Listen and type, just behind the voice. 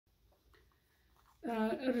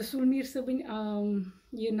رسول میر صٲبٕنۍ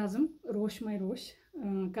یہ نظم روش ماے روش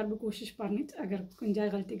کر بہٕ کوٗشِش پرنٕچ اگر کُنہِ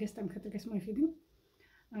جایہِ غلطی گژھِ تَمہِ خٲطرٕ گژھِ معٲفی دِنۍ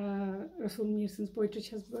رسول میر سٕنٛز پویٹری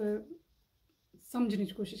چھَس بہٕ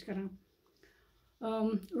سمجھنٕچ کوٗشِش کران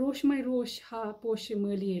روش ماے روش ہا پوشہِ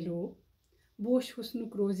مٲلی ییٚلو بوش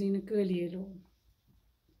حُسنُک روزی نہٕ کٲلی ییٚلو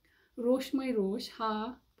روش ماے روش ہا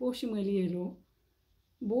پوشہِ مٲلی ییٚلو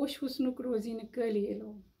بوش حُسنُک روزی نہٕ کٲلی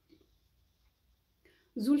ییٚلو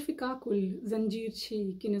زُلفہِ کاکُل زنجیٖر چھی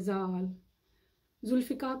کِنہٕ زال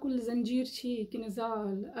زُلفہِ کاکُل زنجیٖر چھی کِنہٕ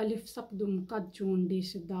زال الف سپدُم قد چون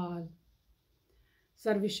ڈیٖشہِ دال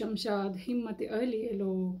سروِ شمشاد ہمتِ عٲلی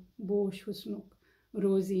ییٚلو بوش حُسنُک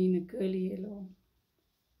روزی نہٕ کٲلی ییٚلو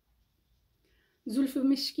زُلفہِ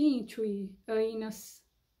مشکیٖن چھُے ٲیٖنس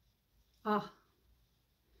آہ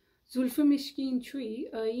زُلفہِ مشکیٖن چھُے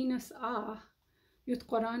ٲیٖنس آہ یُتھ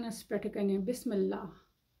قرآنس پٮ۪ٹھٕ کنہِ بسم اللہ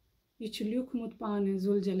یہ چھُ لیوٗکھمُت پانہٕ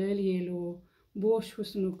ذُل جلٲلی ییٚلو بوش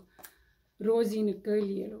حُسنُک روزی نہٕ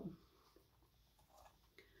کٲلی ییٚلو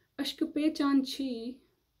اشکہٕ پیچان چھی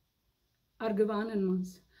ارغوانن منٛز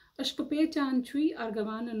اشکہٕ پیچان چھُے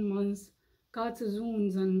ارغوانن منٛز کاژٕ زوٗن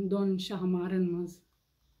زن دۄن شاہمارن منٛز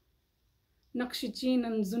نقشہٕ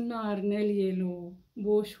چیٖنن زُنار نٲلی ییٚلو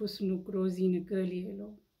بوش حُسنُک روزی نہٕ کٲلی ییٚلو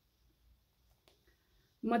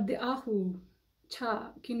مدِ آہوٗ چھا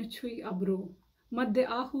کِنہٕ چھُے ابرو مدِ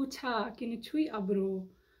آہوٗ چھا کِنہٕ چھُے ابرو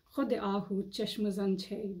خۄدِ آہوٗ چشمہٕ زن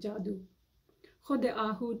چھے جادوٗ خۄدِ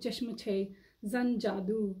آہوٗ چشمہٕ چھے زن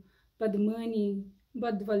جادوٗ پدمٲنی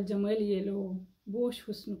بدول جمٲلی ییٚلو بوش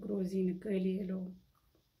حُسنُک روزی نہٕ کٲلی ییٚلو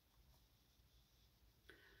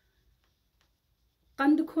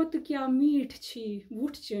قندٕ کھۄتہٕ کیٛاہ میٖٹھ چھی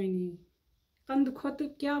وُٹھ چٲنی قندٕ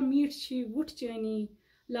کھۄتہٕ کیٛاہ میٖٹھ چھی وُٹھ چٲنی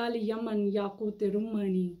لالہِ یمن یاقوٗتہِ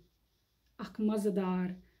رُمٲنی اکھ مزٕدار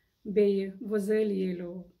بیٚیہِ وۄزٲلی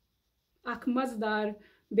ییٚلو اکھ مزٕدار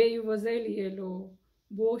بیٚیہِ وۄزٲلی ییٚلو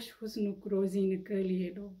بوش حُسنُک روزی نہٕ کٲلی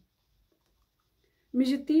ییٚلو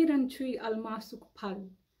مِجہِ تیٖرن چھُے الماسُک پھل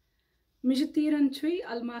مِجہِ تیٖرن چھُے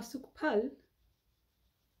الماسُک پھل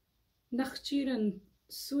نخ چیٖرن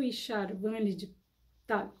سُے شر وٲنلجہِ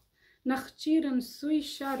تل نخ چیٖرن سُے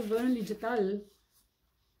شر وٲنلجہِ تل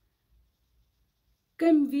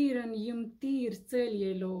کٔمۍ ویٖرن یِم تیٖر ژٲلۍ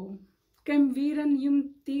ییٚلو کٔمۍ ویٖرن یِم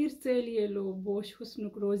تیٖر ژٲلۍ ییٚلو بوش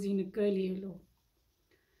حُسنُک روزی نہٕ کٲلی ییٚلو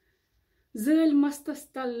زٲلۍ مستس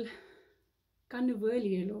تل کنہٕ وٲلۍ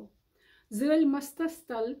ییٚلو زٲلۍ مستس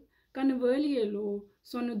تل کنہٕ وٲلۍ ییٚلو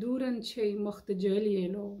سۄنہٕ دوٗرن چھے مۄختہٕ جٲلی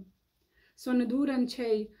ییٚلو سۄنہٕ دوٗرن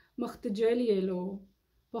چھے مۄختہٕ جٲلی ییٚلو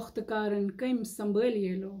پۄختہٕ کارن کٔمۍ سنبھٲلۍ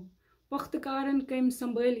ییٚلو پۄختہٕ کارن کٔمۍ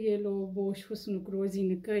سنبھٲلۍ ییٚلو بوش حُسنُک روزی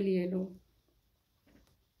نہٕ کٲلی ییٚلو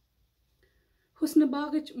حُسنہٕ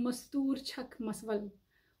باغٕچ مستوٗر چھکھ مسول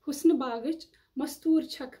حُسنہٕ باغٕچ مستوٗر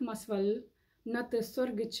چھکھ مسول نتہٕ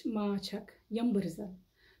سۄرگٕچ ما چھکھ یمبٕر زل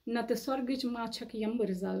نتہٕ سۄرگٕچ ما چھکھ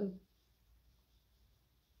یمبٕر زل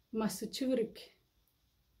مسہٕ چھِورٕکۍ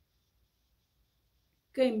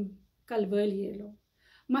کٔمۍ کلوٲلی ییٚلو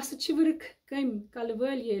مسہٕ چھِورٕکۍ کٔمۍ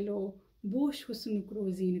کلوٲلی ییٚلو بوش حُسنُک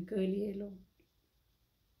روزی نہٕ کٲلی ییٚلو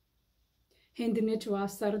ہیٚنٛدِ نیچوا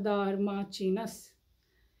سردار ما چیٖنس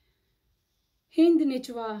ہیٚنٛدِ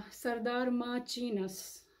نیچوا سردار ما چیٖنس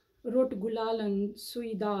روٚٹ گُلالن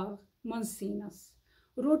سُے داغ منٛز سیٖنس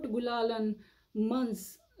روٚٹ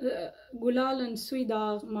گُلالن سُے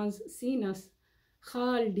داغ منٛز سیٖنس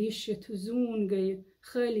خال ڈیٖشِتھ زوٗن گٔیہِ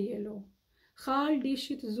خٲلی ییٚلو خال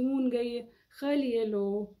ڈیٖشِتھ زوٗن گٔیہِ خٲلی ییٚلو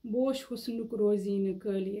بوش حُسنُک روزی نہٕ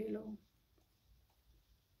کٲلی ییٚلو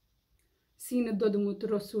سیٖنہٕ دوٚدمُت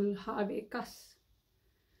رسُل ہاوے کس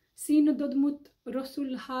سیٖنہٕ دوٚدمُت رسُل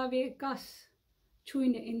ہاوے کس چھُے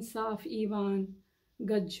نہٕ اِنصاف یِوان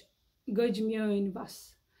گٔج میٲنۍ وس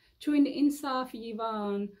چھُے نہٕ اِنصاف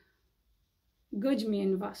یِوان گٔج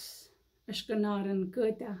میٲنۍ وس اشکہٕ نارن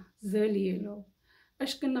کۭتیاہ زٲلی ییٚلو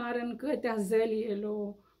اشکہٕ نارن کۭتیاہ زٲلی ییٚلو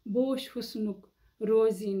بوش حُسنُک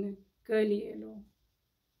روزی نہٕ کٲلی ییٚلو